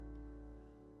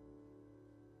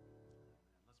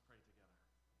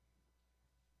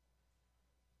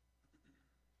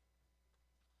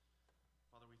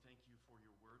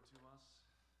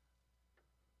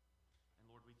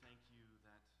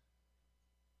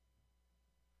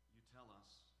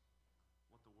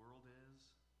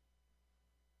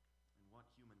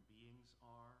things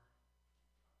are,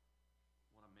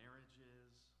 what a marriage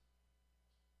is,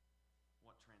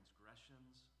 what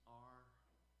transgressions are.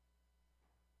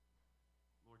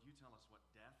 Lord, you tell us what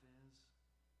death is,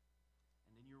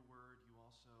 and in your word you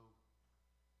also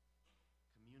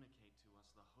communicate to us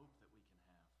the hope that we can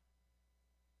have.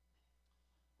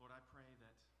 Lord, I pray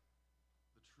that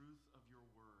the truth of your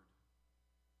word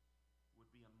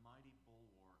would be a mighty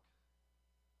bulwark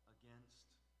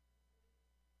against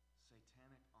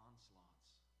satanic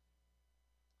onslaughts.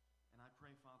 And I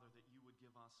pray, Father, that you would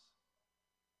give us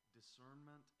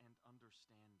discernment and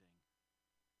understanding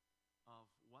of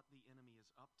what the enemy is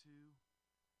up to,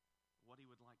 what he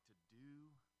would like to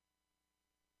do.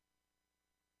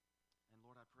 And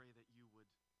Lord, I pray that you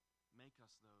would make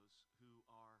us those who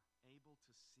are able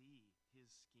to see his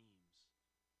schemes.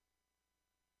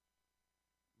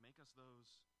 Make us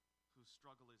those whose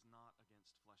struggle is not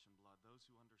against flesh and blood, those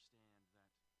who understand that we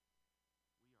are pulling down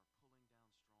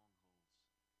strongholds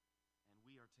and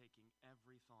we are taking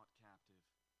every thought captive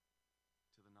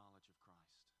to the knowledge of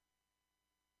Christ.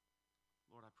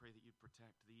 Lord, I pray that you'd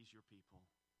protect these, your people,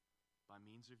 by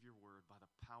means of your word, by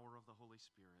the power of the Holy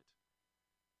Spirit.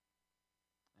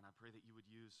 And I pray that you would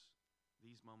use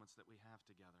these moments that we have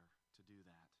together to do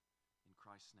that. In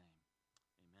Christ's name,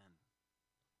 amen.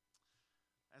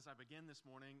 As I begin this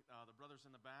morning, the brothers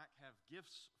in the back have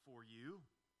gifts for you.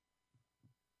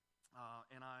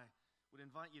 And I would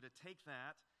invite you to take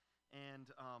that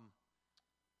and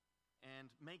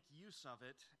make use of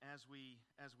it as we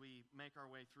make our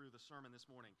way through the sermon this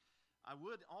morning. I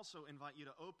would also invite you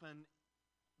to open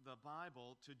the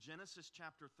Bible to Genesis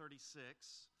chapter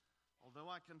 36, although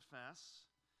I confess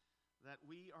that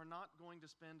we are not going to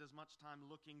spend as much time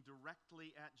looking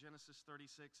directly at Genesis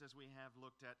 36 as we have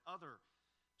looked at other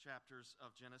chapters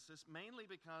of Genesis, mainly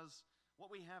because what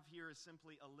we have here is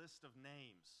simply a list of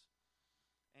names.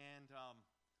 And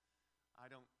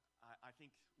I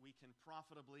think we can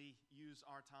profitably use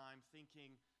our time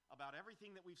thinking about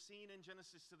everything that we've seen in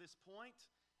Genesis to this point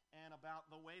and about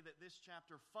the way that this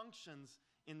chapter functions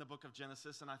in the book of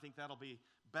Genesis, and I think that'll be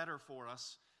better for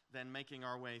us than making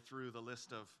our way through the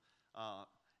list of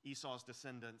Esau's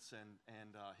descendants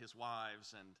and his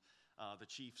wives and the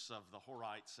chiefs of the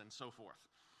Horites and so forth.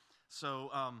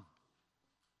 So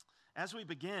as we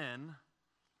begin,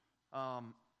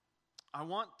 I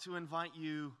want to invite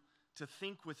you to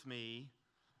think with me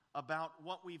about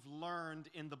what we've learned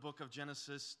in the book of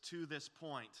Genesis to this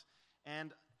point.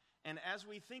 And as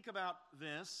we think about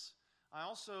this, I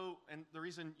also, and the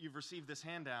reason you've received this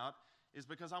handout is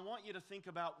because I want you to think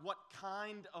about what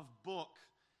kind of book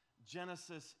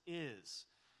Genesis is.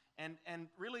 And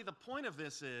really the point of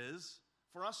this is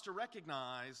for us to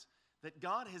recognize that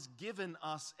God has given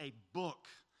us a book.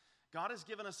 God has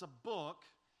given us a book,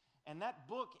 and that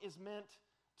book is meant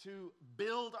to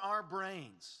build our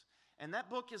brains. And that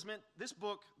book is meant, this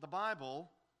book, the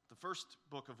Bible, the first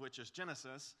book of which is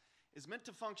Genesis, is meant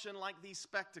to function like these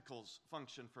spectacles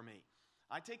function for me.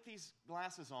 I take these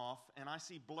glasses off and I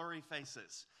see blurry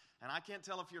faces. And I can't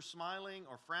tell if you're smiling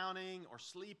or frowning or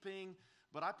sleeping,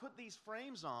 but I put these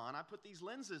frames on, I put these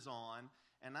lenses on,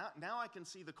 and now I can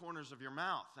see the corners of your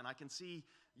mouth, and I can see,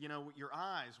 your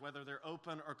eyes, whether they're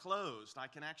open or closed. I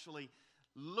can actually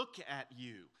look at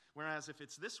you. Whereas if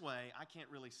it's this way, I can't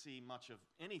really see much of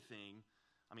anything.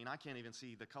 I mean, I can't even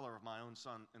see the color of my own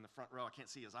son in the front row. I can't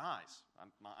see his eyes.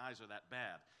 My eyes are that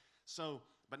bad. So,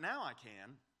 but now I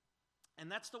can.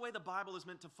 And that's the way the Bible is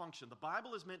meant to function. The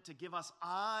Bible is meant to give us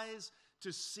eyes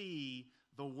to see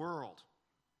the world.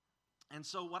 And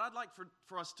so what I'd like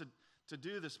for us to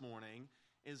do this morning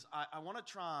is I want to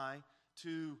try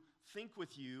to think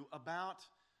with you about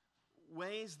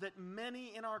ways that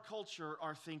many in our culture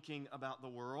are thinking about the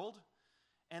world,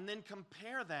 and then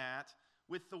compare that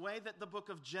with the way that the book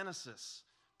of Genesis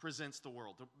presents the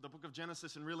world. The book of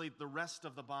Genesis and really the rest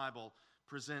of the Bible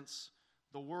presents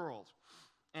the world.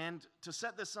 And to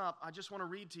set this up, I just want to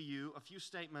read to you a few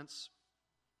statements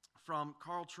from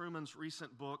Carl Trueman's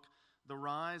recent book, The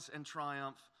Rise and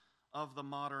Triumph of the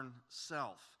Modern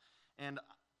Self. And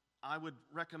I would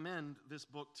recommend this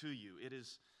book to you. It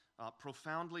is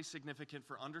profoundly significant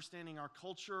for understanding our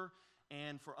culture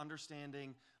and for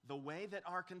understanding the way that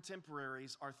our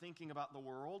contemporaries are thinking about the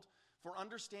world, for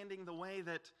understanding the way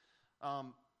that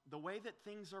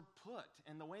things are put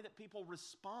and the way that people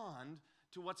respond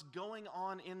to what's going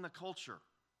on in the culture.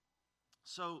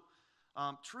 So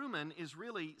Trueman is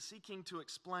really seeking to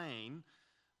explain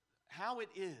how it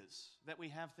is that we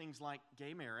have things like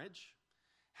gay marriage,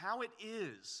 how it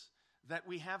is that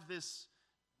we have this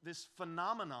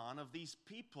phenomenon of these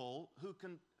people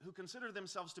who consider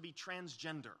themselves to be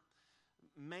transgender.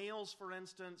 Males, for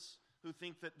instance, who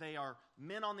think that they are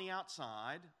men on the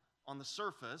outside, on the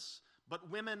surface, but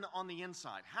women on the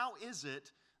inside. How is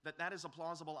it that that is a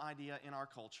plausible idea in our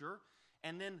culture?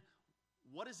 And then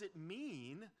what does it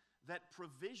mean that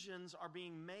provisions are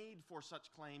being made for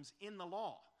such claims in the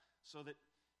law so that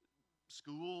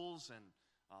schools and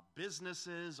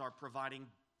businesses are providing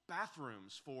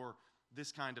bathrooms for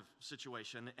this kind of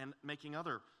situation and making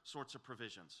other sorts of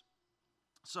provisions?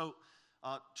 So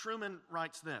Truman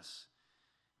writes this.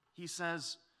 He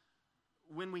says,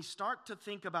 when we start to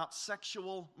think about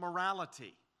sexual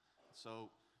morality, so,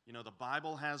 the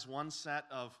Bible has one set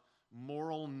of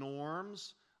moral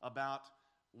norms about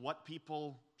what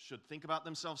people should think about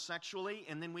themselves sexually,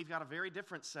 and then we've got a very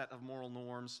different set of moral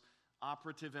norms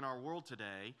operative in our world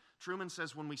today. Truman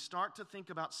says when we start to think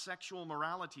about sexual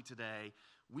morality today,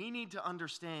 we need to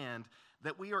understand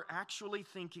that we are actually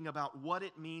thinking about what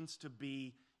it means to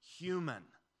be human.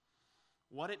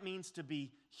 What it means to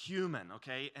be human,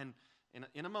 okay? And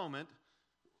in a moment,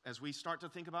 as we start to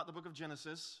think about the book of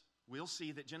Genesis, we'll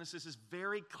see that Genesis is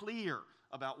very clear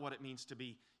about what it means to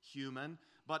be human.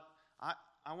 But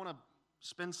I want to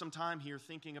spend some time here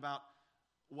thinking about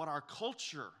what our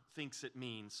culture thinks it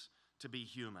means to be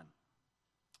human.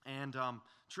 And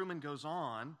Truman goes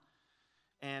on,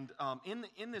 and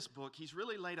in this book, he's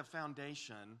really laid a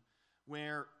foundation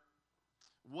where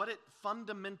what it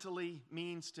fundamentally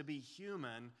means to be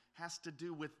human has to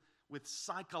do with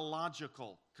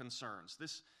psychological concerns.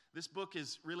 This book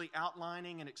is really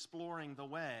outlining and exploring the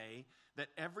way that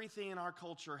everything in our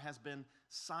culture has been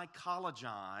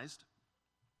psychologized,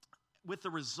 with the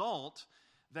result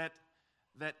that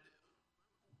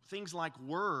things like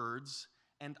words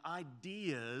and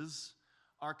ideas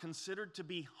are considered to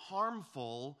be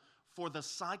harmful for the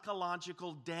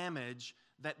psychological damage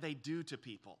that they do to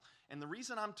people. And the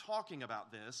reason I'm talking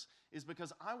about this is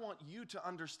because I want you to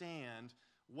understand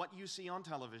what you see on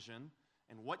television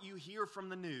and what you hear from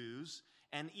the news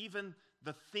and even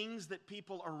the things that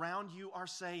people around you are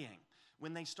saying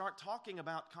when they start talking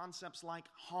about concepts like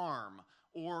harm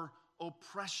or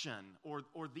oppression or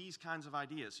these kinds of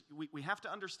ideas. We have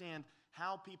to understand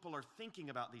how people are thinking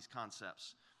about these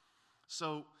concepts.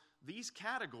 So these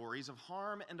categories of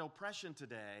harm and oppression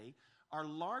today are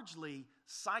largely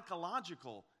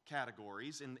psychological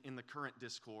categories in the current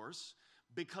discourse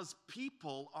because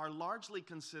people are largely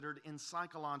considered in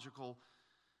psychological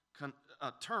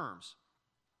terms.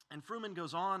 And Truman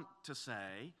goes on to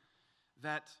say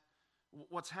that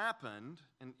what's happened,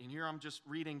 and here I'm just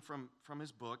reading from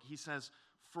his book, he says,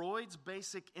 Freud's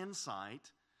basic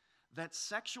insight that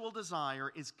sexual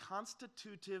desire is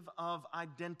constitutive of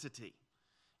identity.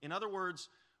 In other words,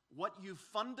 what you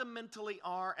fundamentally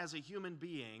are as a human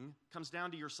being comes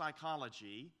down to your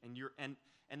psychology,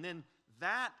 and then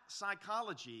that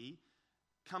psychology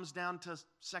comes down to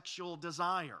sexual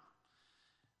desire.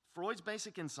 Freud's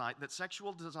basic insight that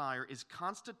sexual desire is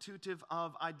constitutive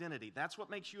of identity. That's what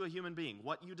makes you a human being,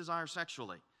 what you desire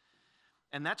sexually.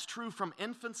 And that's true from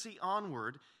infancy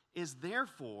onward, is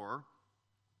therefore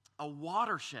a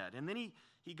watershed. And then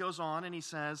he goes on and he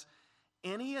says,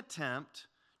 any attempt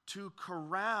to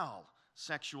corral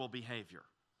sexual behavior,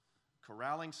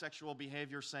 corralling sexual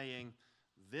behavior, saying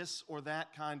this or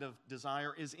that kind of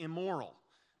desire is immoral,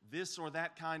 this or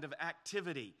that kind of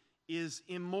activity is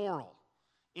immoral.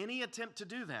 Any attempt to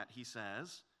do that, he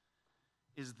says,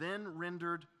 is then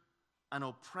rendered an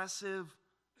oppressive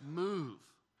move.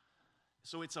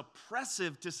 So it's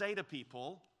oppressive to say to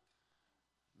people,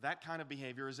 that kind of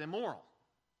behavior is immoral.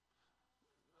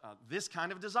 This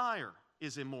kind of desire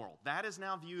is immoral. That is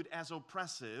now viewed as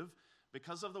oppressive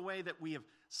because of the way that we have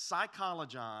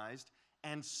psychologized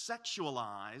and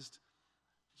sexualized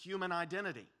human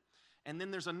identity. And then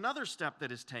there's another step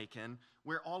that is taken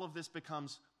where all of this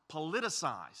becomes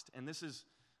politicized. And this is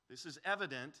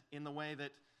evident in the way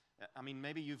that,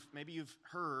 maybe you've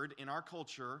heard in our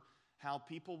culture how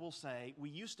people will say, we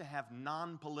used to have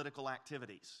non-political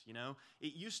activities,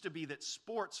 It used to be that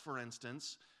sports, for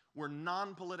instance, were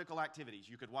non-political activities.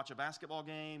 You could watch a basketball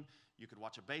game, you could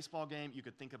watch a baseball game, you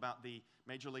could think about the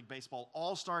Major League Baseball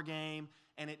All-Star Game,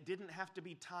 and it didn't have to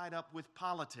be tied up with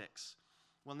politics.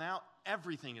 Well, now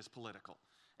everything is political.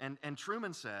 And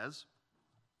Truman says,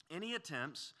 any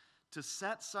attempts to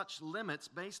set such limits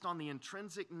based on the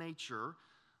intrinsic nature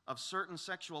of certain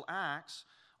sexual acts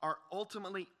are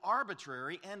ultimately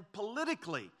arbitrary and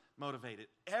politically motivated.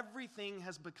 Everything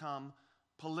has become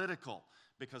political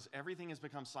because everything has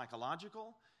become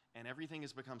psychological and everything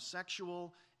has become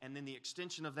sexual, and then the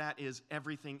extension of that is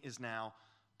everything is now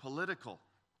political.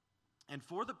 And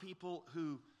for the people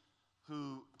who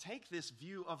take this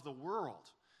view of the world,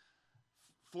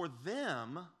 for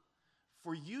them,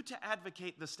 for you to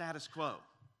advocate the status quo,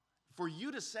 for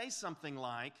you to say something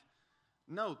like,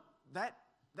 no, that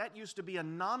used to be a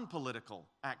non-political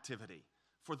activity.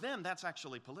 For them, that's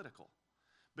actually political,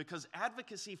 because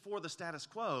advocacy for the status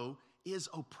quo is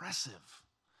oppressive.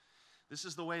 This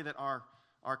is the way that our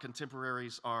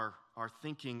contemporaries are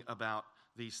thinking about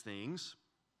these things.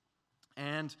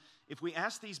 And if we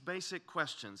ask these basic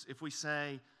questions, if we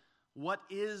say, what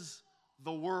is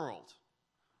the world?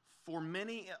 For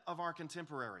many of our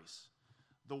contemporaries,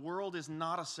 the world is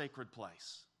not a sacred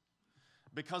place,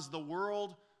 because the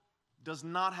world does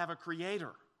not have a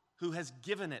creator who has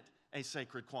given it a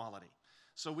sacred quality.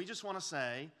 So we just want to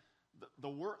say,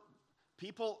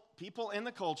 people in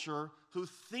the culture who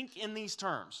think in these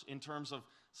terms, in terms of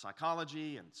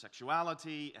psychology and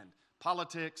sexuality and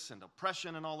politics and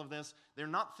oppression and all of this, they're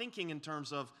not thinking in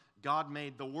terms of God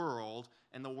made the world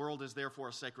and the world is therefore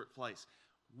a sacred place.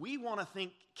 We want to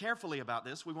think carefully about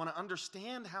this. We want to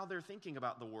understand how they're thinking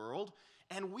about the world,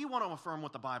 and we want to affirm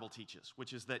what the Bible teaches,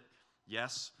 which is that,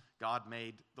 yes, God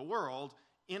made the world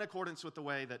in accordance with the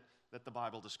way that the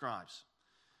Bible describes.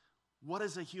 What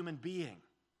is a human being?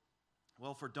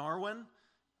 Well, for Darwin,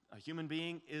 a human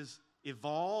being is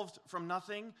evolved from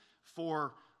nothing.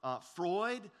 For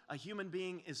Freud, a human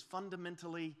being is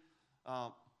fundamentally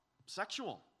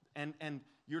sexual. And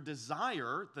your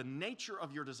desire, the nature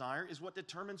of your desire, is what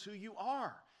determines who you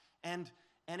are. And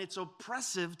it's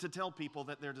oppressive to tell people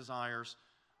that their desires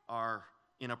are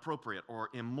inappropriate or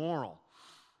immoral.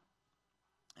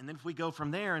 And then if we go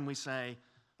from there and we say,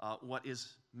 what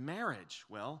is marriage?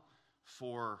 Well,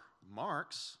 for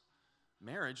Marx,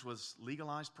 marriage was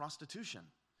legalized prostitution.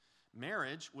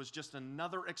 Marriage was just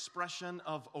another expression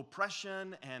of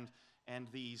oppression and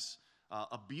these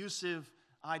abusive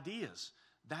ideas.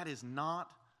 That is not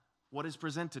what is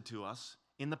presented to us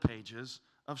in the pages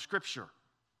of Scripture.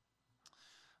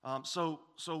 So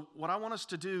what I want us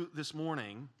to do this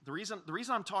morning, the reason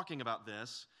I'm talking about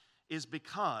this is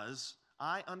because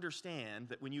I understand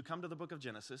that when you come to the book of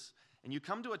Genesis and you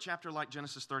come to a chapter like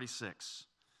Genesis 36,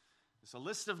 it's a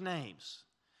list of names.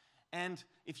 And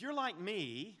if you're like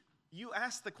me, you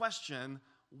ask the question,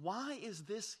 why is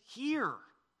this here?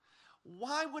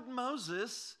 Why would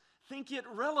Moses think it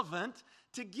relevant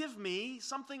to give me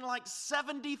something like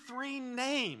 73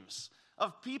 names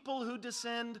of people who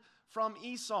descend from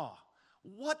Esau?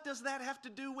 What does that have to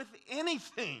do with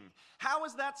anything? How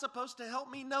is that supposed to help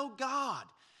me know God?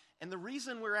 And the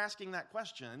reason we're asking that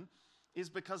question is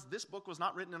because this book was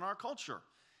not written in our culture.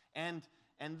 And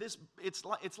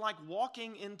it's like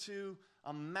walking into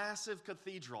a massive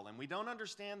cathedral, and we don't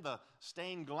understand the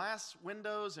stained glass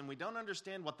windows, and we don't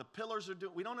understand what the pillars are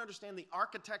doing. We don't understand the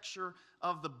architecture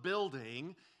of the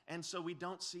building, and so we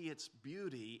don't see its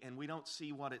beauty, and we don't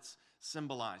see what it's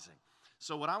symbolizing.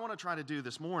 So what I want to try to do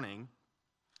this morning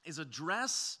is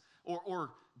address or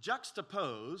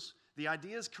juxtapose the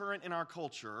ideas current in our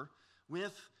culture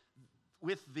with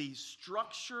the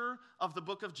structure of the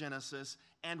book of Genesis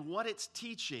and what it's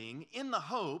teaching, in the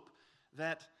hope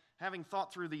that, having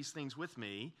thought through these things with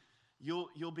me,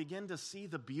 you'll begin to see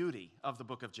the beauty of the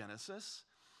book of Genesis,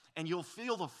 and you'll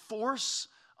feel the force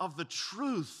of the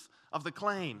truth of the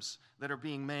claims that are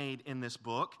being made in this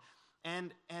book.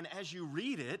 And as you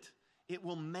read it, it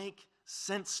will make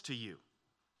sense to you.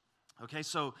 Okay,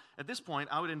 so at this point,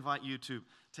 I would invite you to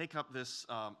take up this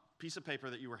piece of paper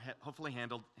that you were hopefully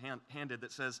handed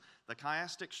that says the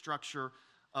chiastic structure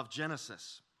of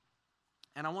Genesis.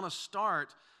 And I want to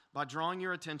start by drawing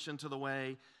your attention to the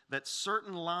way that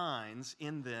certain lines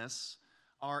in this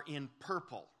are in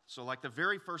purple. So like the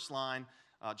very first line,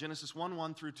 Genesis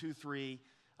 1:1 through 2:3,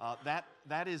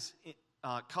 that is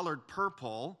colored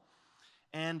purple.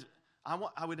 And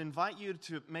I would invite you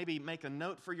to maybe make a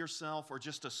note for yourself or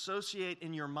just associate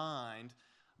in your mind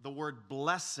the word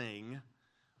blessing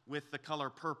with the color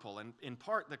purple. And in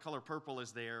part, the color purple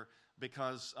is there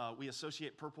because we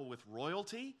associate purple with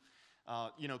royalty.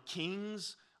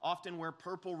 Kings often wear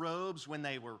purple robes. When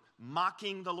they were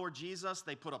mocking the Lord Jesus,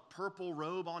 they put a purple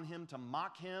robe on him to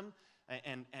mock him,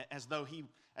 and as though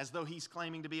he's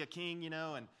claiming to be a king,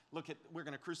 and we're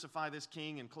going to crucify this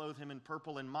king and clothe him in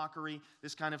purple in mockery,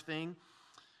 this kind of thing.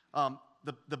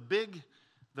 The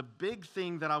big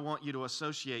thing that I want you to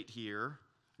associate here,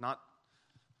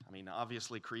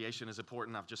 obviously creation is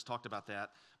important. I've just talked about that,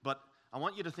 but I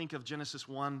want you to think of Genesis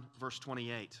 1, verse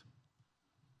 28.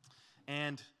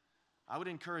 And I would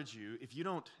encourage you, if you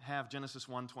don't have Genesis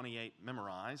 1:28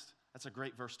 memorized, that's a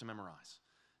great verse to memorize.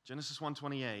 Genesis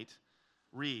 1:28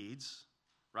 reads,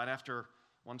 right after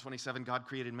 1:27, God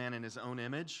created man in his own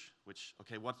image, which,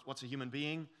 what's a human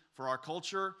being? For our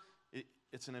culture,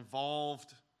 it's an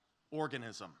evolved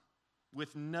organism.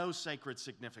 with no sacred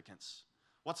significance.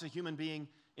 What's a human being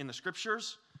in the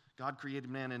Scriptures? God created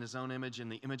man in his own image. In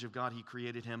the image of God, he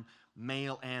created him,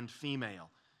 male and female.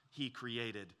 He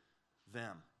created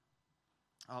them.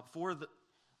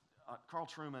 Carl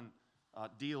Trueman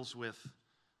deals with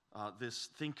this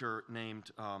thinker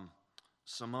named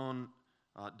Simone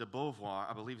de Beauvoir,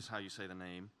 I believe is how you say the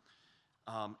name,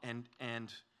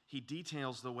 and he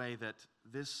details the way that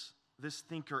this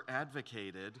thinker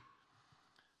advocated,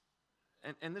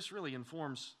 and this really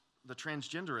informs the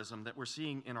transgenderism that we're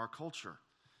seeing in our culture.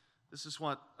 This is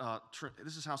how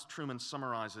Trueman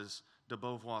summarizes de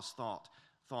Beauvoir's thought.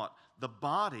 The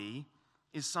body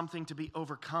is something to be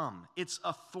overcome. Its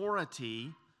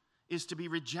authority is to be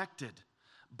rejected.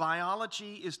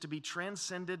 Biology is to be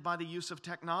transcended by the use of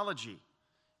technology.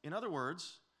 In other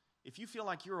words, if you feel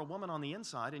like you're a woman on the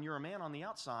inside and you're a man on the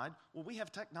outside, well, we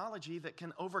have technology that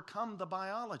can overcome the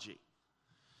biology.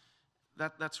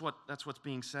 That's what's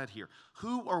being said here.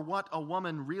 Who or what a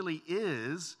woman really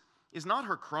is not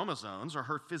her chromosomes or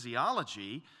her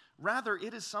physiology. Rather,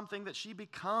 it is something that she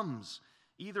becomes,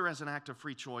 either as an act of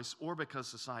free choice or because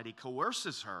society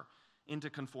coerces her into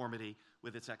conformity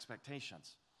with its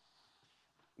expectations.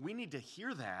 We need to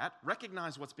hear that,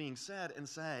 recognize what's being said, and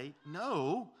say,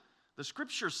 no, the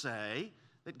Scriptures say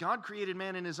that God created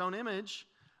man in his own image,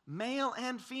 male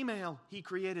and female, he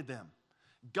created them.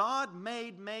 God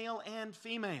made male and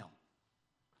female.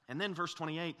 And then verse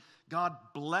 28, God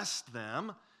blessed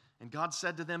them, and God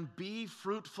said to them, be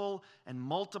fruitful and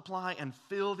multiply and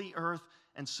fill the earth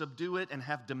and subdue it and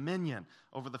have dominion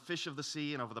over the fish of the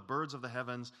sea and over the birds of the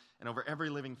heavens and over every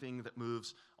living thing that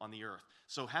moves on the earth.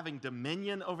 So having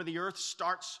dominion over the earth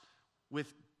starts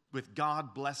with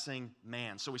God blessing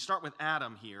man. So we start with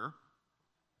Adam here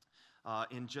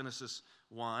in Genesis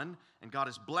 1, and God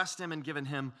has blessed him and given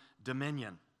him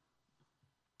dominion.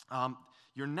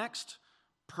 Your next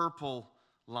purple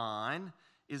line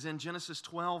is in Genesis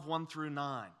 12, 1 through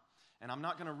 9. And I'm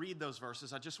not going to read those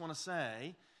verses. I just want to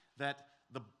say that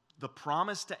the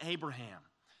promise to Abraham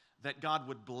that God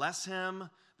would bless him,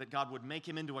 that God would make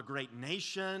him into a great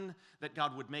nation, that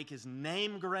God would make his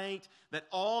name great, that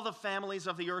all the families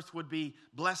of the earth would be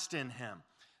blessed in him.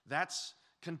 That's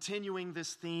continuing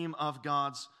this theme of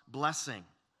God's blessing.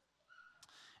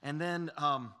 And then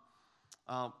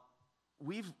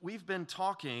we've been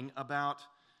talking about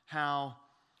how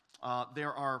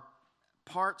there are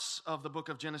parts of the book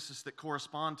of Genesis that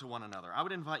correspond to one another. I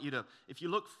would invite you to, if you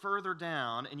look further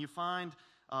down and you find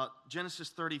Genesis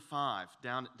 35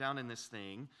 down in this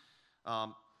thing,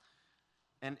 and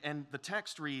the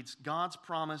text reads, God's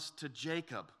promise to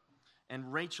Jacob,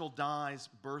 and Rachel dies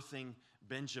birthing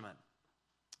Benjamin.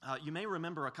 You may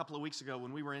remember a couple of weeks ago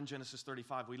when we were in Genesis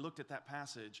 35, we looked at that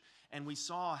passage and we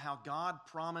saw how God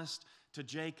promised to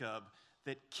Jacob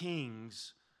that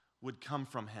kings would come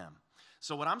from him.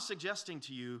 So what I'm suggesting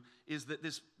to you is that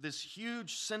this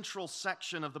huge central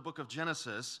section of the book of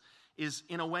Genesis is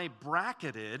in a way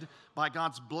bracketed by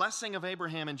God's blessing of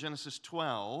Abraham in Genesis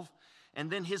 12 and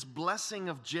then his blessing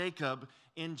of Jacob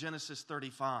in Genesis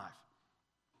 35.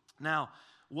 Now,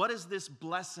 what is this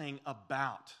blessing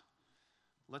about?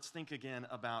 Let's think again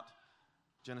about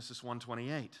Genesis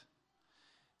 1:28.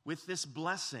 With this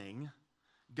blessing,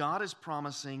 God is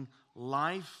promising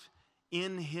life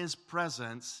in his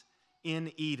presence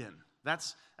in Eden.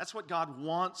 That's what God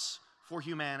wants for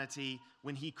humanity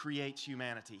when he creates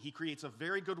humanity. He creates a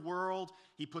very good world.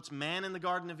 He puts man in the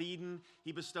Garden of Eden.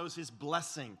 He bestows his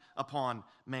blessing upon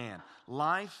man.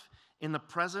 Life in the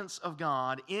presence of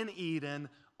God in Eden,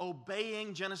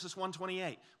 obeying Genesis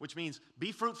 1:28, which means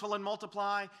be fruitful and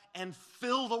multiply and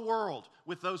fill the world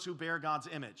with those who bear God's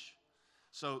image.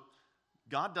 So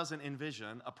God doesn't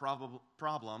envision a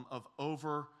problem of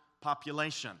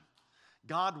overpopulation.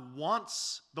 God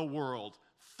wants the world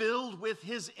filled with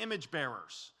his image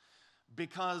bearers,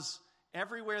 because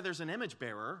everywhere there's an image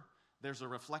bearer, there's a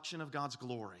reflection of God's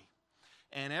glory.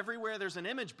 And everywhere there's an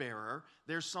image bearer,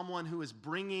 there's someone who is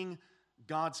bringing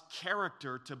God's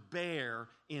character to bear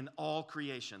in all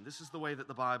creation. This is the way that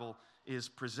the Bible is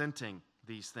presenting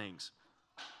these things.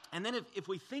 And then if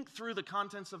we think through the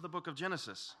contents of the book of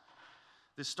Genesis,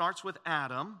 this starts with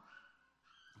Adam.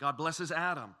 God blesses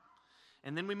Adam.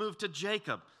 And then we move to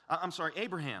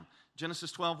Abraham.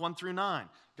 Genesis 12, 1 through 9.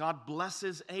 God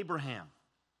blesses Abraham.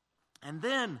 And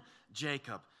then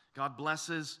Jacob. God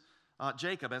blesses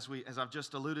Jacob, as I've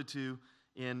just alluded to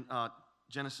in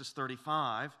Genesis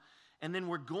 35. And then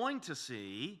we're going to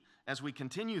see, as we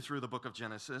continue through the book of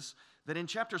Genesis, that in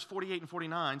chapters 48 and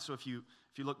 49, so if you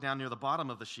look down near the bottom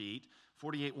of the sheet,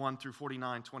 48, 1 through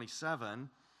 49, 27,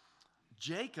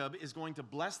 Jacob is going to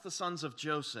bless the sons of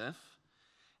Joseph,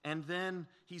 And then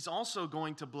he's also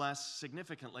going to bless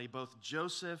significantly both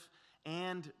Joseph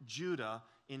and Judah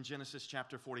in Genesis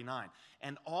chapter 49.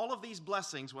 And all of these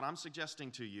blessings, what I'm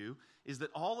suggesting to you, is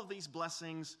that all of these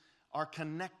blessings are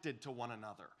connected to one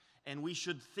another. And we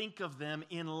should think of them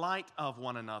in light of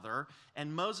one another.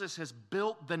 And Moses has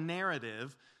built the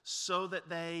narrative so that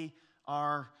they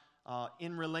are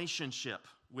in relationship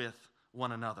with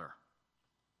one another.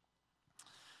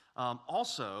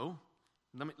 Also,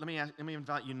 let me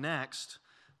invite you next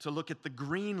to look at the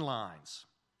green lines.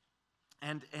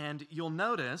 And you'll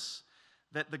notice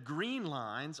that the green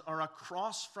lines are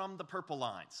across from the purple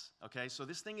lines. Okay, so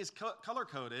this thing is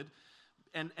color-coded.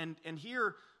 And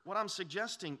here, what I'm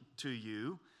suggesting to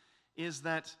you is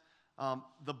that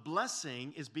the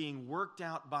blessing is being worked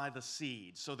out by the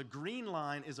seed. So the green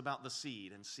line is about the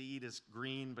seed, and seed is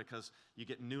green because you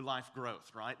get new life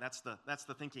growth, right? That's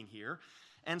the thinking here.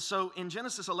 And so in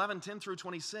Genesis 11:10 through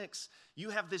 26, you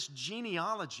have this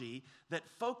genealogy that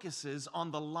focuses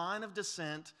on the line of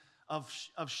descent of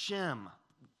Shem,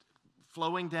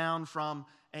 flowing down from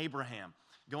Abraham,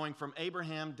 going from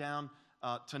Abraham down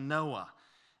to Noah,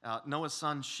 Noah's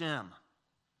son Shem.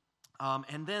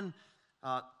 And then,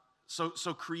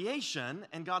 so creation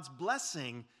and God's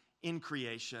blessing in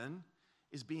creation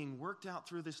is being worked out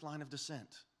through this line of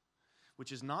descent,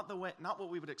 which is not what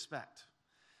we would expect.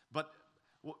 But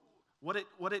what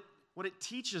it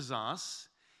teaches us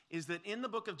is that in the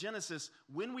book of Genesis,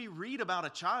 when we read about a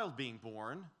child being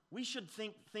born, we should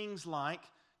think things like,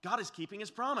 God is keeping his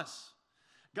promise.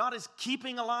 God is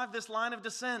keeping alive this line of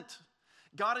descent.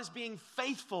 God is being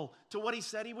faithful to what he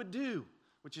said he would do,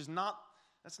 which is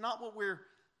that's not what we're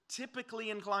typically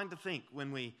inclined to think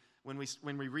when we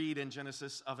read in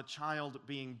Genesis of a child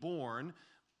being born.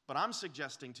 But I'm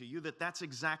suggesting to you that that's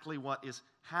exactly what is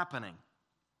happening.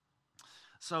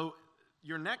 So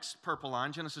your next purple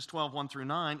line, Genesis 12:1 through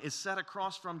 9, is set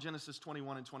across from Genesis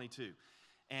 21 and 22.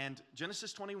 And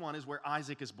Genesis 21 is where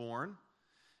Isaac is born.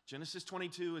 Genesis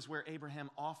 22 is where Abraham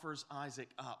offers Isaac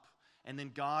up. And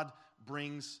then God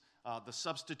brings the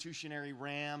substitutionary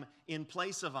ram in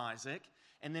place of Isaac.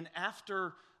 And then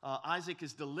after Isaac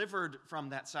is delivered from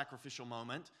that sacrificial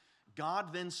moment,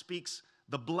 God then speaks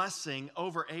the blessing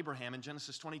over Abraham in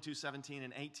Genesis 22:17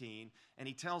 and 18. And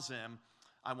he tells him,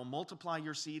 I will multiply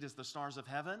your seed as the stars of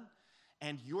heaven,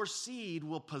 and your seed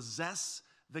will possess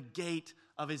the gate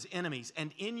of his enemies.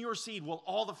 And in your seed will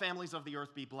all the families of the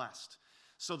earth be blessed.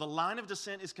 So the line of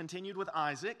descent is continued with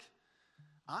Isaac.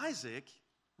 Isaac,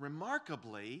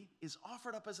 remarkably, is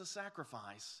offered up as a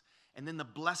sacrifice, and then the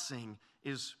blessing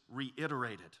is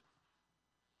reiterated.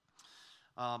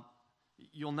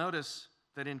 You'll notice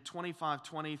that in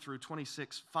 25:20 through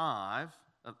 26:5,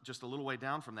 just a little way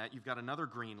down from that, you've got another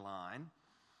green line,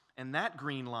 and that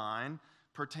green line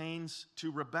pertains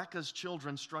to Rebekah's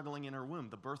children struggling in her womb,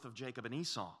 the birth of Jacob and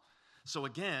Esau. So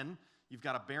again, you've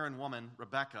got a barren woman,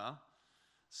 Rebekah.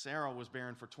 Sarah was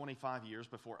barren for 25 years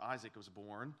before Isaac was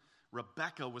born.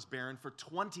 Rebekah was barren for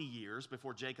 20 years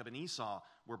before Jacob and Esau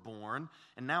were born.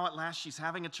 And now at last she's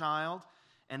having a child.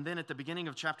 And then at the beginning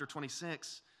of chapter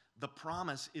 26, the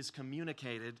promise is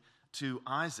communicated to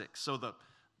Isaac. So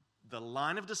the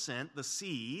line of descent, the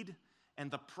seed,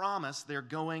 and the promise, they're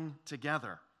going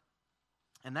together.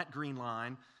 And that green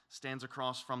line stands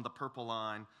across from the purple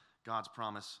line, God's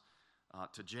promise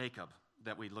to Jacob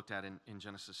that we looked at in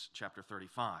Genesis chapter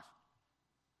 35.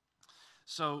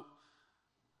 So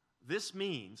this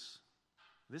means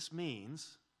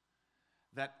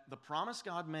that the promise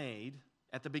God made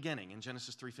at the beginning in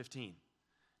Genesis 3:15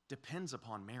 depends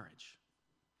upon marriage.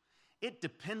 It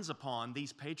depends upon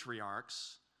these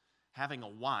patriarchs having a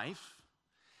wife,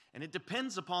 and it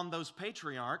depends upon those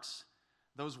patriarchs,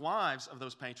 those wives of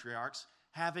those patriarchs,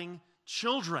 having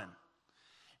children.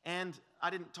 And I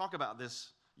didn't talk about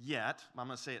this yet, I'm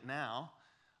going to say it now.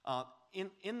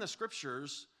 In the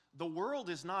scriptures, the world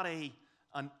is not a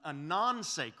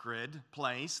non-sacred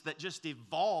place that just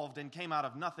evolved and came out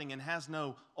of nothing and has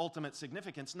no ultimate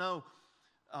significance. No,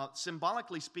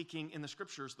 symbolically speaking, in the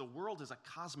scriptures, the world is a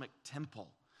cosmic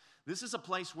temple. This is a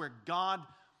place where God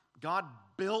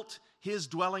built his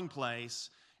dwelling place,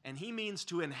 and he means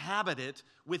to inhabit it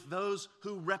with those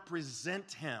who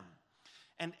represent him.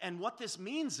 And what this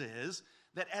means is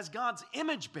that as God's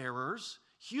image bearers,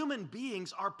 human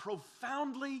beings are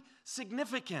profoundly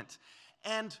significant.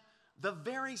 And the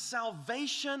very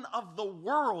salvation of the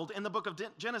world in the book of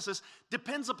Genesis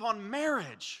depends upon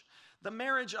marriage, the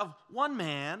marriage of one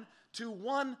man to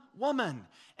one woman.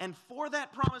 And for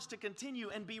that promise to continue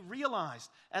and be realized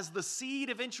as the seed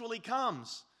eventually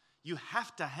comes, you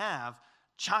have to have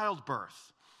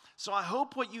childbirth. So I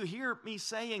hope what you hear me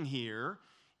saying here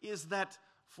is that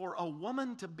for a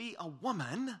woman to be a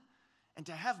woman and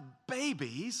to have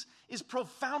babies is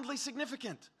profoundly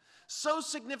significant. So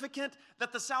significant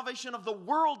that the salvation of the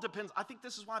world depends. I think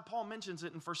this is why Paul mentions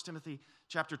it in 1 Timothy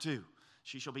chapter 2.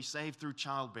 She shall be saved through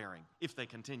childbearing if they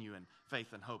continue in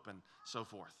faith and hope and so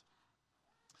forth.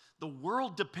 The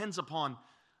world depends upon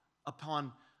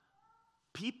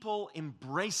people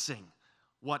embracing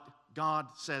what God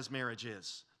says marriage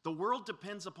is. The world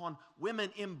depends upon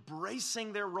women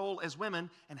embracing their role as women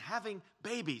and having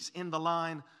babies in the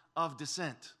line of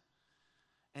descent.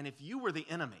 And if you were the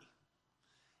enemy,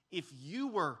 if you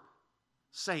were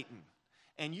Satan,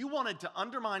 and you wanted to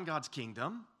undermine God's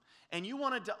kingdom, and you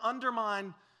wanted to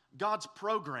undermine God's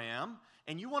program,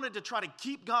 and you wanted to try to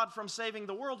keep God from saving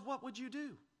the world, what would you do?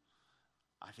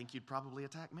 I think you'd probably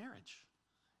attack marriage.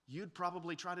 You'd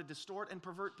probably try to distort and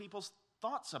pervert people's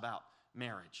thoughts about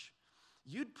marriage.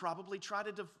 You'd probably try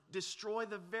to destroy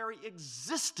the very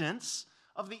existence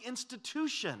of the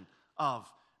institution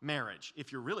of marriage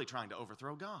if you're really trying to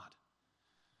overthrow God.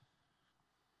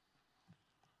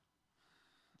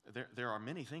 There are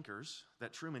many thinkers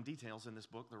that Truman details in this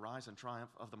book, The Rise and Triumph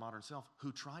of the Modern Self,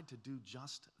 who tried to do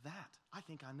just that. I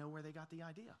think I know where they got the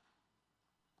idea.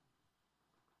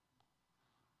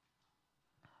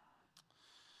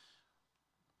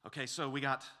 Okay, so we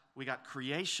got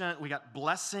creation, we got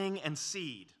blessing and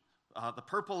seed. The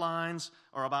purple lines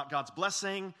are about God's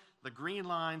blessing. The green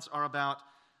lines are about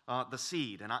the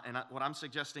seed. And what I'm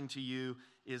suggesting to you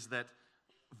is that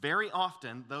very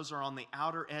often those are on the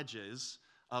outer edges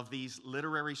of these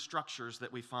literary structures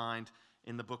that we find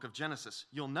in the book of Genesis.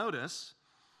 You'll notice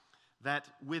that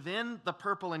within the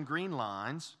purple and green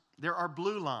lines, there are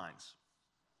blue lines.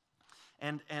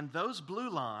 And those blue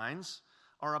lines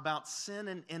are about sin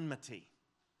and enmity.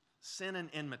 Sin and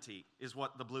enmity is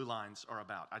what the blue lines are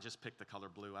about. I just picked the color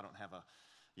blue. I don't have a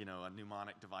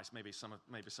mnemonic device. Maybe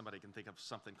somebody can think of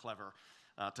something clever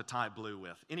to tie blue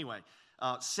with. Anyway,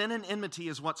 sin and enmity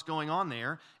is what's going on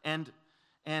there.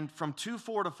 And from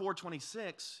 2:4 to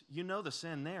 4:26, you know the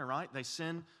sin there, right?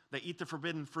 They eat the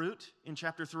forbidden fruit in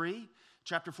chapter 3.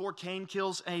 Chapter 4, Cain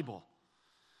kills Abel.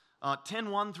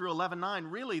 10:1 through 11:9,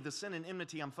 really the sin and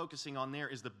enmity I'm focusing on there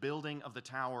is the building of the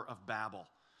Tower of Babel.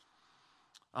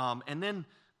 And then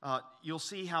you'll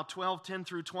see how 12:10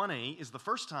 through 20 is the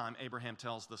first time Abraham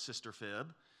tells the sister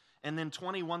fib. And then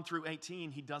 21 through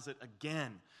 18, he does it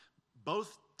again.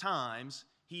 Both times,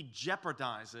 he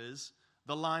jeopardizes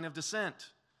the line of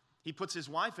descent. He puts his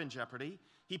wife in jeopardy.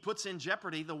 He puts in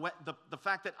jeopardy the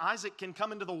fact that Isaac can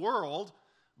come into the world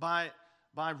by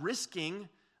risking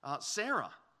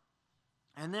Sarah.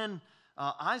 And then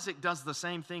Isaac does the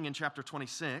same thing in chapter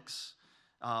 26.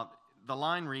 The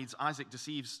line reads, Isaac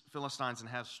deceives Philistines and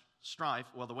has strife.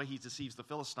 Well, the way he deceives the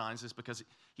Philistines is because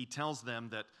he tells them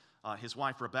that his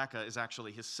wife Rebekah is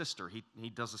actually his sister. He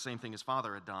does the same thing his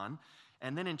father had done.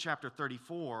 And then in chapter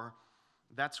 34,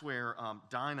 that's where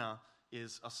Dinah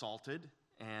is assaulted,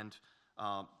 and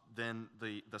then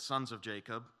the sons of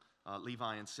Jacob,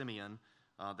 Levi and Simeon,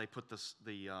 they put the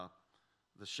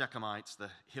Shechemites, the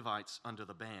Hivites, under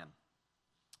the ban.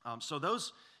 So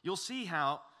those, you'll see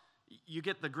how you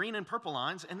get the green and purple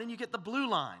lines, and then you get the blue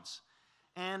lines.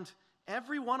 And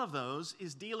every one of those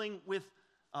is dealing with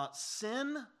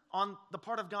sin on the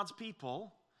part of God's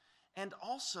people, and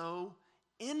also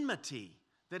enmity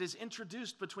that is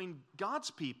introduced between God's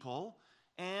people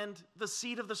and the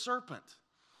seed of the serpent.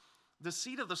 The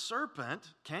seed of the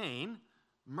serpent, Cain,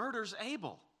 murders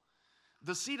Abel.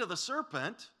 The seed of the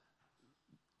serpent,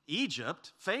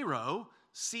 Egypt, Pharaoh,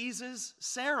 seizes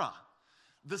Sarah.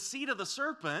 The seed of the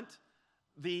serpent,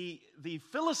 the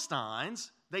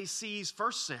Philistines, they seize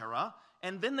first Sarah,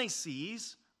 and then they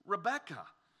seize Rebekah.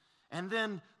 And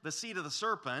then the seed of the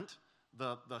serpent,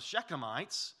 the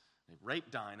Shechemites, they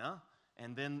rape Dinah,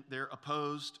 and then they're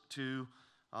opposed to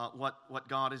what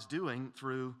God is doing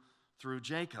through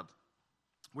Jacob.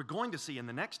 We're going to see in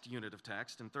the next unit of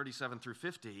text, in 37 through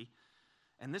 50,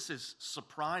 and this is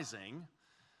surprising,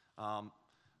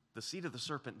 the seed of the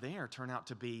serpent there turn out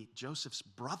to be Joseph's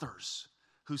brothers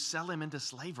who sell him into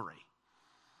slavery.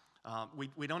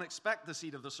 We don't expect the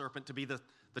seed of the serpent to be the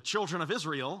children of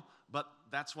Israel, but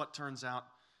that's what turns out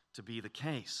to be the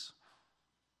case.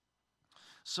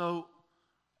 So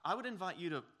I would invite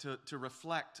you to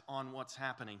reflect on what's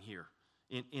happening here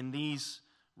in these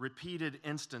repeated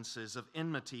instances of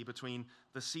enmity between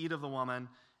the seed of the woman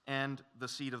and the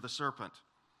seed of the serpent.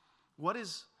 What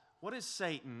is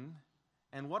Satan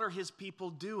and what are his people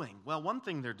doing? Well, one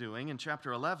thing they're doing in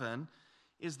chapter 11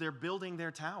 is they're building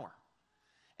their tower.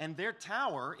 And their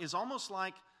tower is almost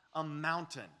like a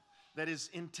mountain that is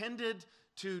intended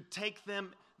to take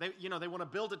them. They want to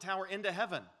build a tower into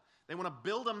heaven. They want to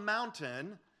build a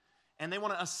mountain, and they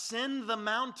want to ascend the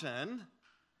mountain.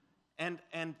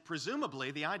 And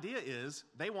presumably, the idea is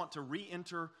they want to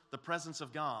re-enter the presence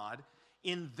of God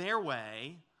in their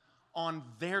way, on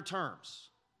their terms.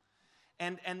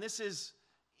 And this is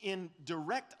in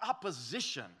direct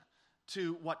opposition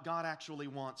to what God actually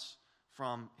wants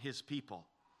from his people.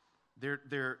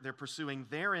 They're pursuing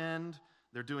their end,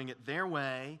 they're doing it their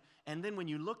way, and then when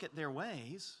you look at their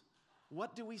ways,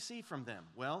 what do we see from them?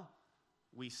 Well,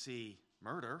 we see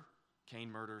murder.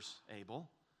 Cain murders Abel.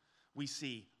 We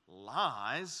see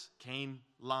lies. Cain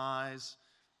lies.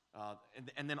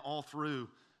 And then all through,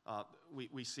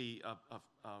 we see a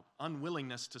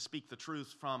unwillingness to speak the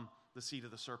truth from the seed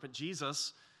of the serpent.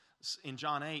 Jesus, in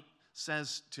John 8,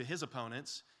 says to his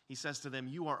opponents, he says to them,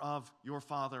 "You are of your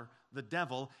father, the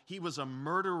devil. He was a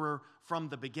murderer from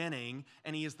the beginning,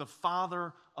 and he is the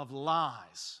father of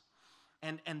lies."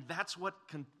 And that's what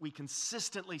we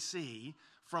consistently see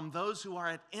from those who are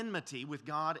at enmity with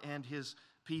God and his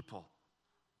people.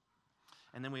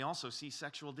 And then we also see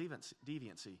sexual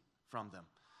deviancy from them.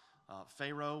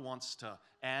 Pharaoh wants to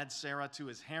add Sarah to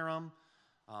his harem.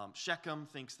 Shechem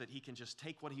thinks that he can just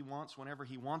take what he wants whenever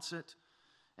he wants it.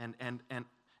 And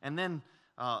then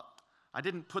I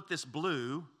didn't put this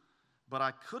blue, but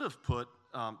I could have put,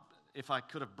 if I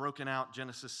could have broken out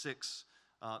Genesis 6,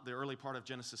 the early part of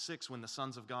Genesis 6, when the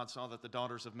sons of God saw that the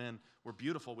daughters of men were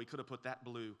beautiful, we could have put that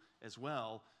blue as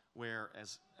well, where,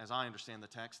 as I understand the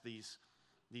text, these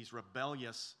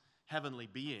rebellious heavenly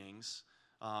beings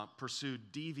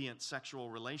pursued deviant sexual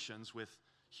relations with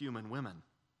human women.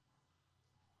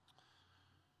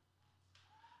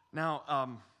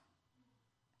 Now,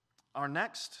 our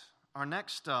next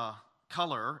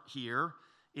color here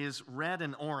is red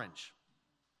and orange.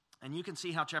 And you can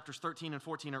see how chapters 13 and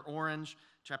 14 are orange,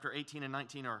 chapter 18 and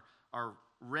 19 are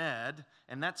red,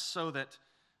 and that's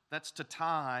to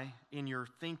tie in your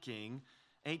thinking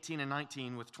 18 and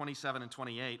 19 with 27 and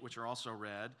 28, which are also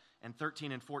red, and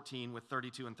 13 and 14 with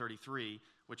 32 and 33,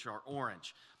 which are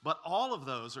orange. But all of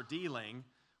those are dealing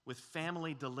with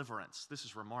family deliverance. This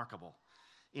is remarkable.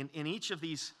 In each of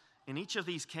these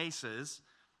cases,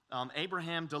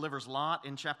 Abraham delivers Lot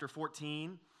in chapter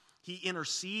 14. He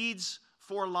intercedes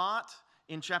for Lot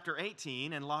in chapter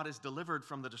 18, and Lot is delivered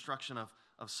from the destruction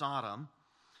of Sodom.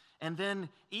 And then,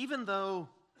 even though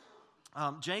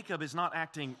Jacob is not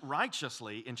acting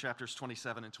righteously in chapters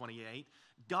 27 and 28,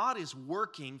 God is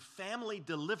working family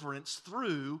deliverance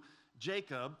through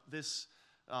Jacob, this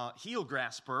heel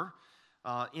grasper,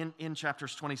 in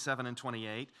chapters 27 and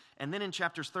 28. And then in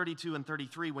chapters 32 and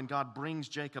 33, when God brings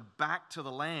Jacob back to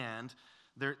the land,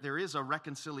 there is a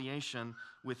reconciliation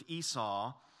with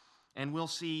Esau. And we'll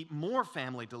see more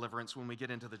family deliverance when we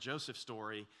get into the Joseph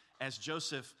story, as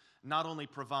Joseph not only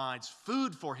provides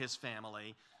food for his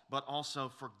family, but also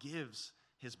forgives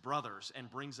his brothers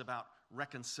and brings about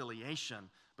reconciliation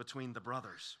between the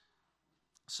brothers.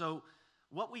 So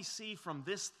what we see from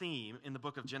this theme in the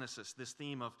book of Genesis, this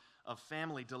theme of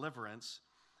family deliverance,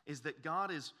 is that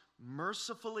God is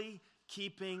mercifully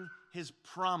keeping his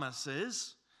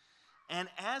promises. And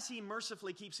as he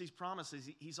mercifully keeps these promises,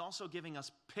 he's also giving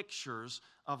us pictures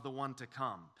of the one to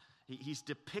come. He's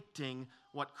depicting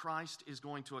what Christ is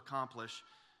going to accomplish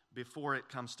before it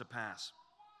comes to pass.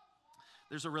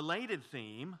 There's a related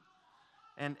theme,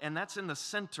 and that's in the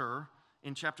center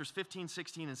in chapters 15,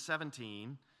 16, and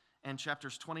 17, and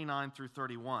chapters 29 through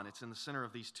 31. It's in the center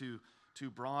of these two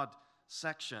broad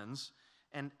sections,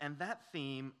 and that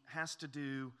theme has to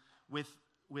do with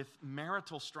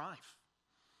marital strife.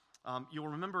 You'll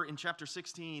remember in chapter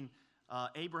 16,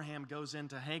 Abraham goes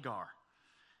into Hagar.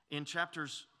 In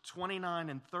chapters 29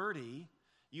 and 30,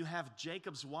 you have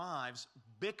Jacob's wives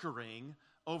bickering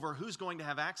over who's going to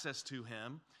have access to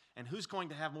him and who's going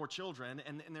to have more children,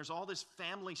 and there's all this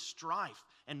family strife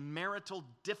and marital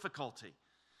difficulty.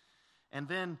 And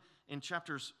then in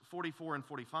chapters 44 and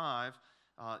 45,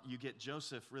 you get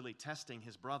Joseph really testing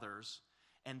his brothers.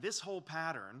 And this whole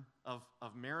pattern of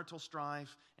marital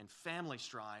strife and family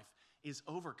strife is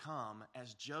overcome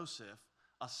as Joseph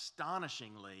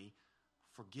astonishingly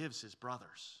forgives his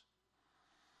brothers.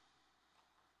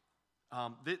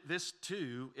 This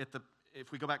too,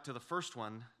 if we go back to the first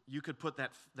one, you could put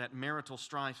that marital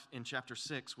strife in chapter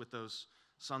 6 with those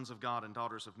sons of God and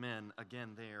daughters of men, again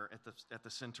there at the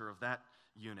center of that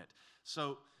unit.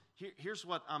 So here's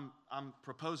what I'm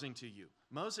proposing to you.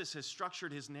 Moses has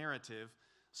structured his narrative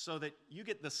so that you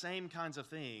get the same kinds of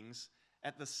things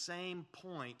at the same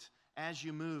point as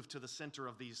you move to the center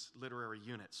of these literary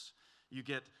units. You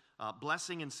get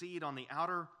blessing and seed on the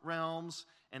outer realms,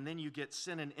 and then you get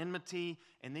sin and enmity,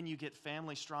 and then you get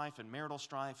family strife and marital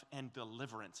strife and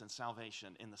deliverance and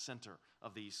salvation in the center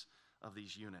of these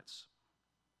units.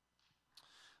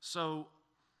 So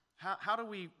how do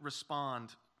we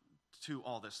respond to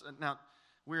all this? Now,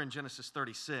 we're in Genesis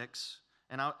 36,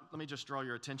 and let me just draw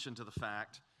your attention to the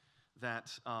fact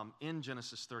that in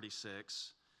Genesis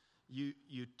 36, you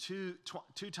two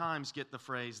times get the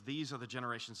phrase, these are the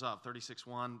generations of.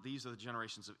 36:1, these are the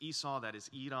generations of Esau, that is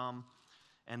Edom.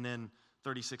 And then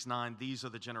 36:9, these are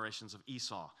the generations of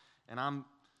Esau. And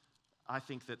I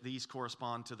think that these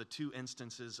correspond to the two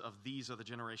instances of these are the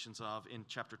generations of in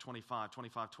chapter 25.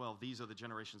 25:12, these are the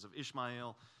generations of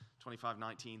Ishmael.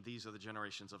 25:19, these are the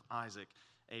generations of Isaac,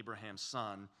 Abraham's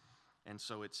son. And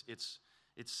so it's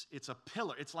a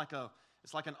pillar. It's like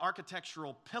an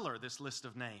architectural pillar, this list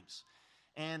of names.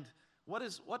 And what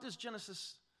does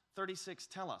Genesis 36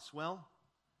 tell us? Well,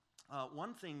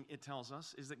 one thing it tells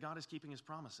us is that God is keeping his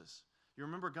promises. You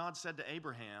remember God said to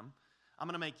Abraham, I'm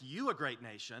going to make you a great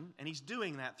nation, and he's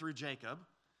doing that through Jacob.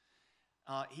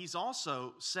 He's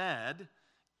also said,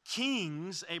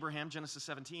 kings, Abraham, Genesis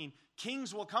 17,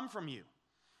 kings will come from you.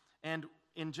 And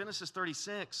in Genesis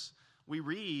 36, we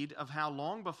read of how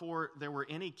long before there were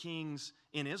any kings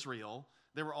in Israel,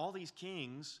 there were all these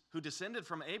kings who descended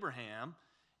from Abraham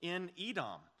in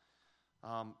Edom.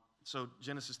 So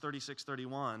Genesis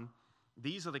 36:31,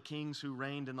 these are the kings who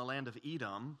reigned in the land of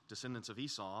Edom, descendants of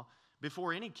Esau,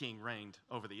 before any king reigned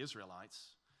over the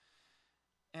Israelites.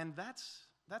 And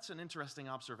that's an interesting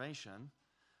observation,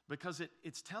 because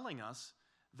it's telling us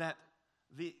that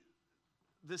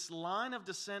this line of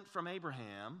descent from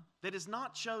Abraham that is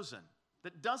not chosen,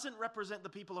 that doesn't represent the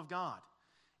people of God,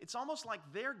 it's almost like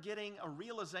they're getting a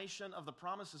realization of the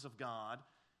promises of God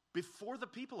before the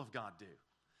people of God do.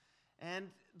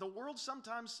 And the world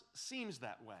sometimes seems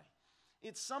that way.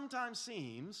 It sometimes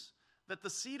seems that the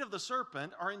seed of the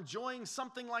serpent are enjoying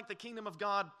something like the kingdom of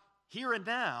God here and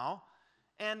now,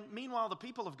 and meanwhile the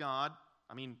people of God,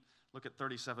 look at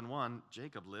 37:1,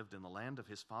 Jacob lived in the land of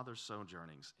his father's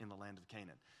sojournings in the land of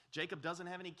Canaan. Jacob doesn't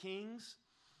have any kings.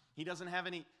 He doesn't have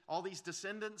all these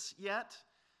descendants yet,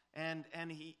 and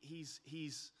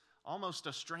he's almost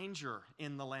a stranger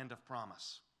in the land of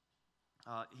promise.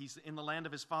 He's in the land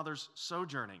of his father's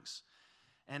sojournings.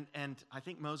 And I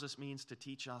think Moses means to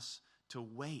teach us to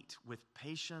wait with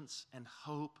patience and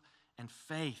hope and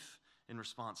faith in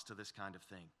response to this kind of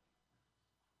thing.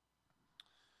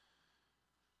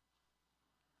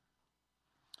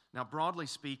 Now, broadly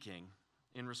speaking,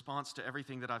 in response to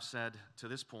everything that I've said to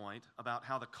this point about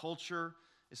how the culture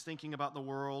is thinking about the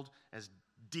world as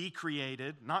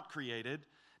decreated, not created,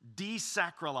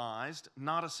 desacralized,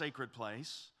 not a sacred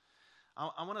place,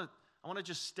 I want to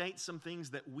just state some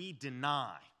things that we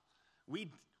deny.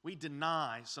 We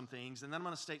deny some things, and then I'm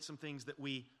going to state some things that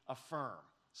we affirm,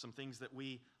 some things that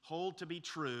we hold to be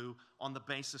true on the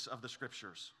basis of the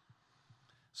Scriptures.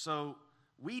 So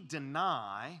we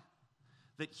deny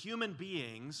that human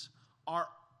beings are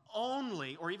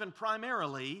only, or even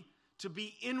primarily, to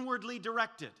be inwardly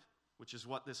directed, which is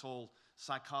what this whole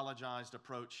psychologized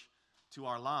approach to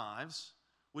our lives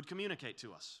would communicate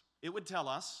to us. It would tell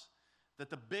us that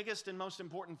the biggest and most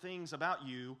important things about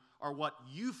you are what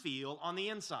you feel on the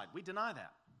inside. We deny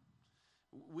that.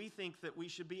 We think that we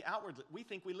should be outwardly. We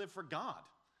think we live for God.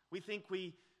 We think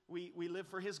we live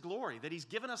for his glory, that he's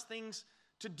given us things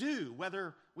to do,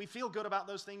 whether we feel good about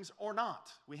those things or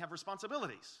not. We have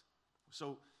responsibilities.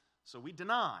 So we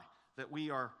deny that we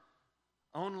are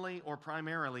only or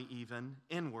primarily even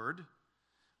inward.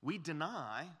 We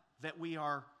deny that we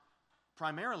are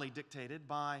primarily dictated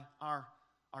by our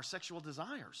sexual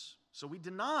desires. So we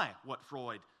deny what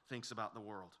Freud thinks about the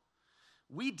world.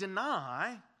 We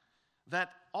deny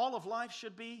that all of life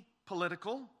should be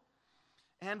political,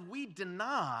 and we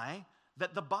deny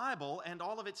that the Bible and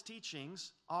all of its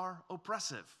teachings are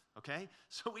oppressive, okay?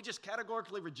 So we just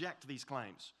categorically reject these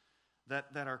claims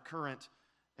that are current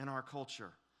in our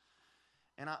culture.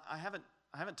 And I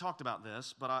haven't talked about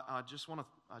this, but I just want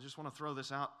to throw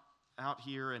this out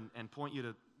here and point you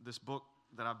to this book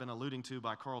that I've been alluding to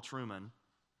by Carl Trueman.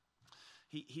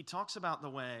 He talks about the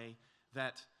way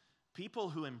that people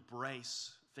who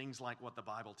embrace things like what the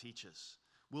Bible teaches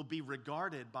will be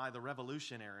regarded by the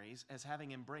revolutionaries as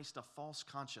having embraced a false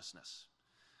consciousness.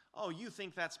 Oh, you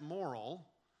think that's moral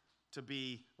to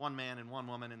be one man and one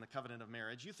woman in the covenant of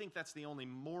marriage? You think that's the only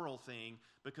moral thing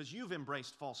because you've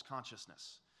embraced false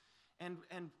consciousness. And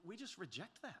we just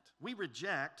reject that. We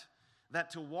reject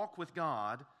that to walk with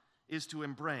God is to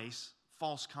embrace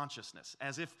false consciousness,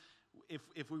 as if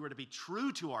we were to be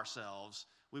true to ourselves,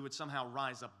 we would somehow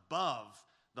rise above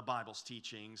the Bible's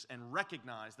teachings and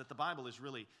recognize that the Bible is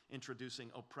really introducing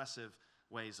oppressive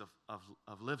ways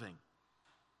of living.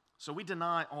 So we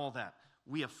deny all that.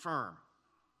 We affirm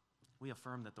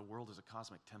that the world is a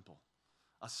cosmic temple,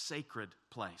 a sacred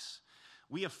place.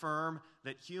 We affirm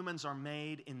that humans are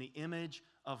made in the image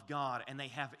of God and they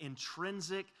have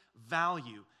intrinsic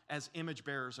value as image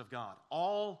bearers of God.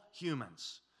 All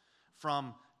humans,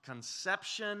 from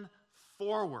conception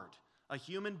forward, a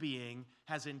human being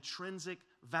has intrinsic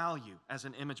value as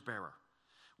an image bearer.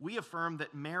 We affirm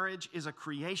that marriage is a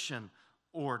creation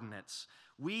ordinance.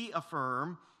 We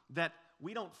affirm that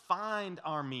we don't find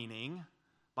our meaning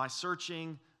by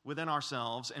searching within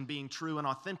ourselves and being true and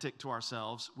authentic to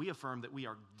ourselves. We affirm that we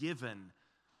are given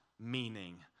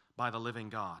meaning by the living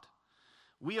God.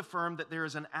 We affirm that there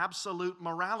is an absolute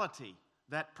morality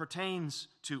that pertains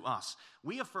to us.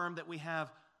 We affirm that we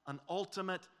have an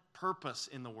ultimate purpose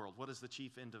in the world. What is the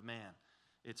chief end of man?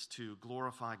 It's to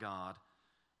glorify God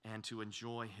and to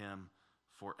enjoy Him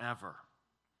forever.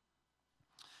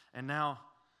 And now,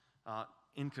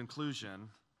 in conclusion,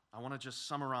 I want to just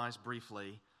summarize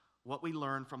briefly what we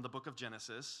learned from the book of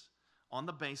Genesis on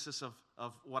the basis of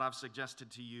what I've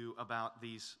suggested to you about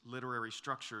these literary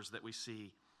structures that we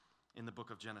see in the book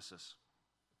of Genesis.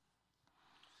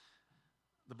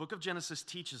 The book of Genesis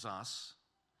teaches us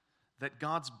that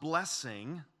God's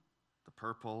blessing, the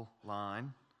purple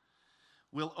line,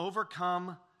 will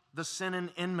overcome the sin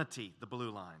and enmity, the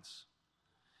blue lines.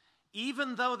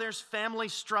 Even though there's family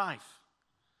strife,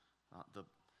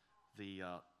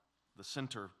 the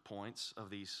center points of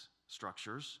these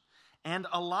structures, and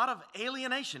a lot of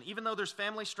alienation. Even though there's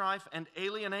family strife and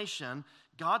alienation,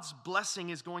 God's blessing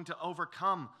is going to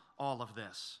overcome all of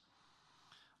this.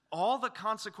 All the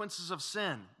consequences of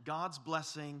sin, God's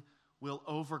blessing will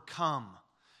overcome.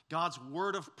 God's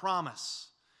word of promise,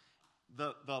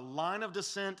 the line of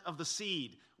descent of the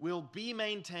seed, will be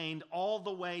maintained all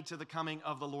the way to the coming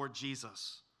of the Lord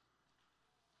Jesus.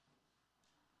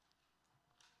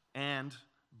 And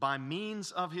by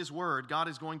means of His word, God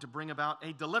is going to bring about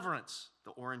a deliverance,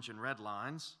 the orange and red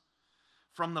lines,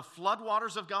 from the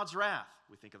floodwaters of God's wrath.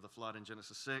 We think of the flood in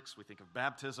Genesis 6. We think of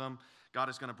baptism. God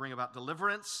is going to bring about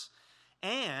deliverance.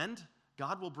 And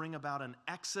God will bring about an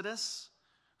exodus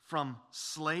from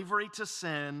slavery to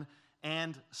sin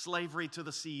and slavery to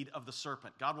the seed of the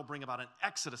serpent. God will bring about an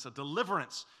exodus, a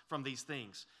deliverance from these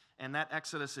things. And that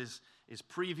exodus is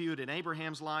previewed in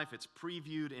Abraham's life, it's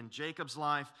previewed in Jacob's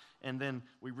life, and then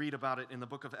we read about it in the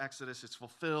book of Exodus. It's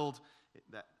fulfilled.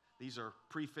 These are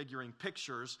prefiguring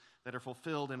pictures that are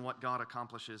fulfilled in what God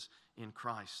accomplishes in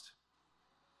Christ.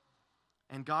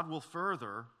 And God will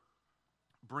further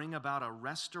bring about a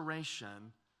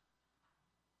restoration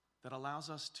that allows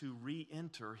us to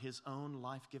re-enter His own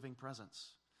life-giving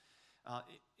presence.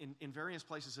 In various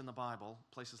places in the Bible,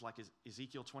 places like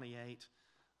Ezekiel 28,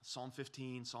 Psalm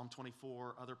 15, Psalm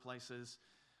 24, other places,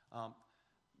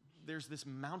 there's this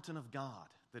mountain of God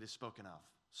that is spoken of.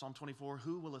 Psalm 24,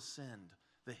 who will ascend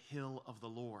the hill of the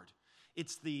Lord?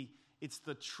 It's the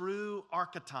true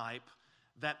archetype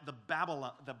that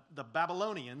the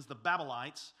Babylonians, the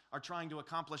Babylonites, are trying to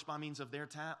accomplish by means of their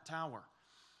tower.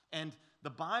 And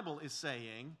the Bible is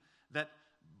saying that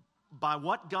by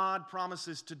what God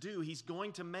promises to do, He's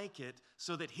going to make it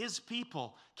so that His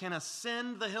people can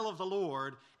ascend the hill of the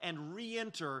Lord and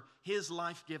re-enter His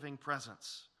life-giving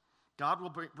presence. God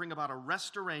will bring about a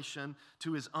restoration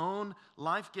to His own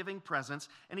life-giving presence,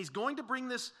 and He's going to bring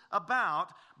this about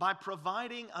by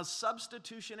providing a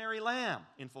substitutionary lamb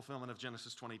in fulfillment of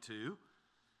Genesis 22,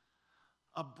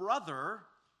 a brother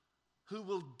who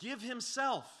will give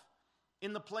himself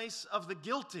in the place of the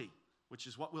guilty, which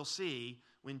is what we'll see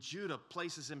when Judah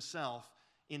places himself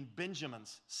in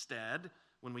Benjamin's stead,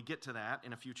 when we get to that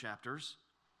in a few chapters.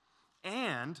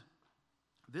 And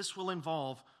this will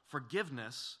involve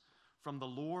forgiveness from the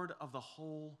Lord of the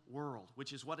whole world,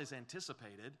 which is what is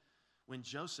anticipated when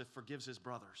Joseph forgives his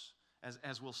brothers,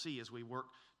 as we'll see as we work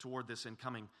toward this in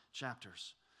coming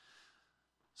chapters.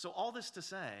 So all this to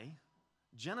say,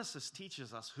 Genesis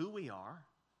teaches us who we are,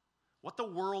 what the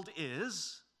world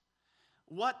is,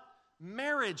 what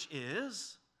marriage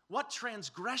is, what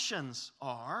transgressions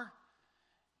are,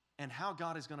 and how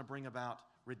God is going to bring about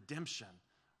redemption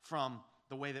from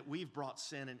the way that we've brought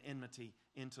sin and enmity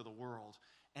into the world.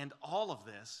 And all of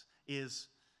this is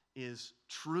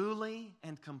truly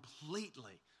and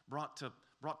completely brought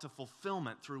to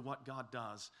fulfillment through what God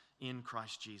does in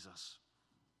Christ Jesus.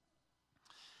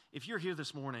 If you're here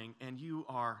this morning and you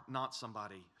are not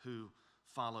somebody who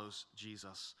follows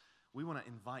Jesus, we want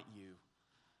to invite you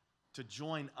to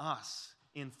join us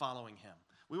in following Him.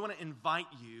 We want to invite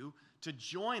you to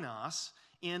join us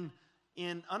in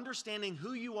in understanding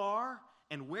who you are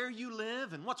and where you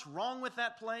live and what's wrong with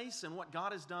that place and what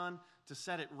God has done to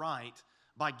set it right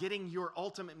by getting your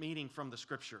ultimate meaning from the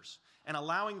Scriptures and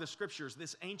allowing the Scriptures,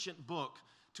 this ancient book,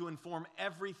 to inform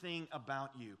everything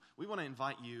about you. We want to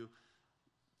invite you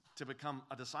to become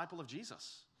a disciple of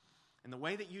Jesus. And the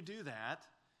way that you do that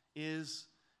is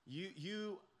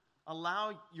you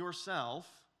allow yourself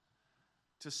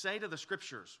to say to the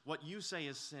Scriptures, what you say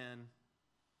is sin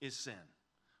is sin.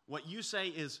 What you say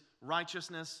is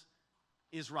righteousness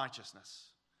is righteousness.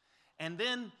 And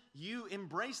then you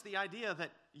embrace the idea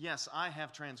that, yes, I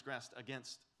have transgressed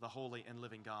against the holy and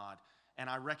living God, and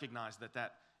I recognize that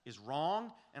that is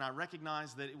wrong, and I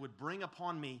recognize that it would bring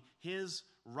upon me His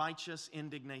righteous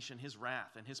indignation, His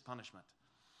wrath, and His punishment.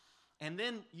 And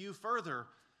then you further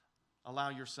allow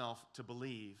yourself to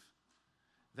believe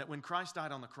that when Christ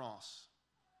died on the cross,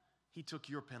 He took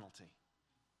your penalty.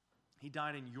 He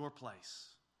died in your place.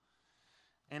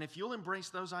 And if you'll embrace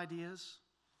those ideas,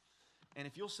 and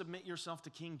if you'll submit yourself to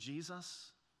King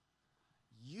Jesus,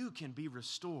 you can be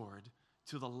restored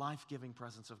to the life-giving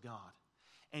presence of God.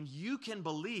 And you can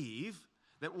believe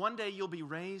that one day you'll be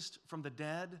raised from the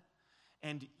dead,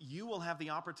 and you will have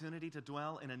the opportunity to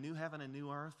dwell in a new heaven and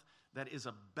new earth that is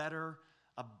a better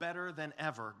than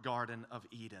ever Garden of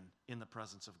Eden in the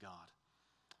presence of God.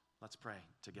 Let's pray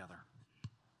together.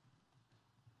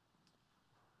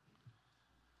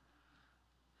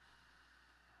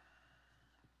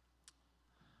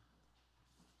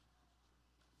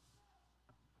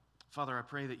 Father, I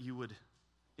pray that you would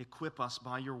equip us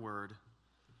by your word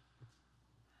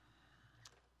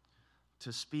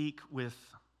to speak with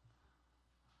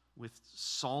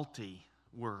salty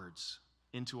words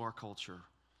into our culture.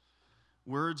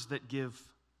 Words that give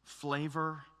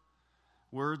flavor,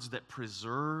 words that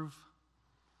preserve,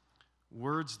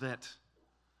 words that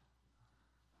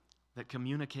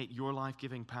communicate your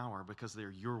life-giving power because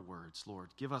they're your words,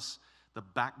 Lord. Give us the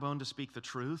backbone to speak the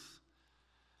truth.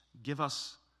 Give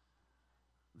us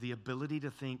the ability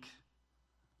to think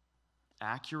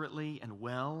accurately and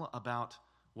well about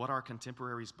what our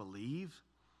contemporaries believe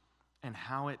and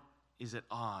how it is at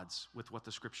odds with what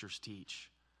the Scriptures teach.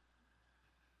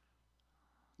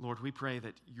 Lord, we pray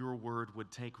that your word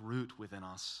would take root within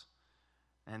us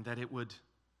and that it would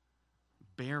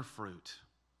bear fruit.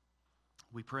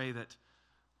 We pray that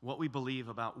what we believe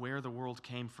about where the world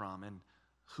came from and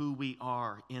who we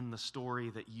are in the story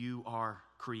that you are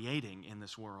creating in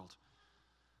this world,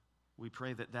 we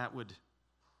pray that that would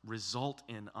result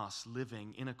in us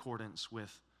living in accordance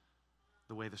with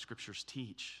the way the Scriptures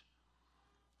teach.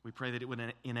 We pray that it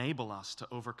would enable us to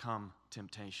overcome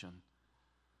temptation.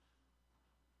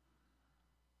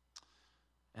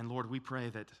 And Lord, we pray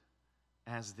that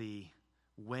as the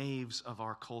waves of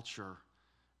our culture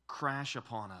crash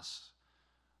upon us,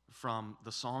 from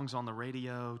the songs on the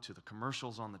radio to the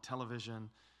commercials on the television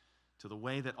to the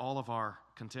way that all of our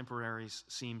contemporaries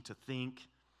seem to think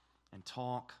and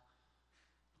talk,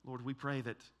 Lord, we pray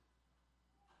that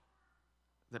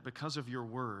because of your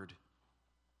word,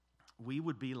 we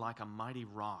would be like a mighty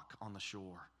rock on the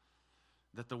shore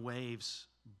that the waves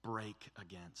break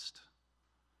against.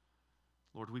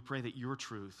 Lord, we pray that your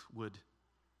truth would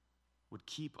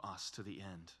keep us to the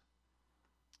end.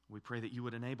 We pray that you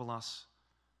would enable us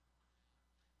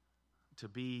to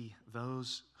be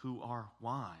those who are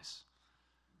wise,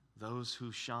 those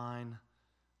who shine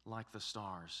like the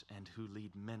stars and who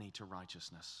lead many to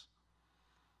righteousness.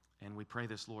 And we pray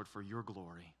this, Lord, for your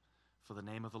glory, for the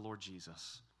name of the Lord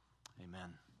Jesus.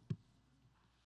 Amen.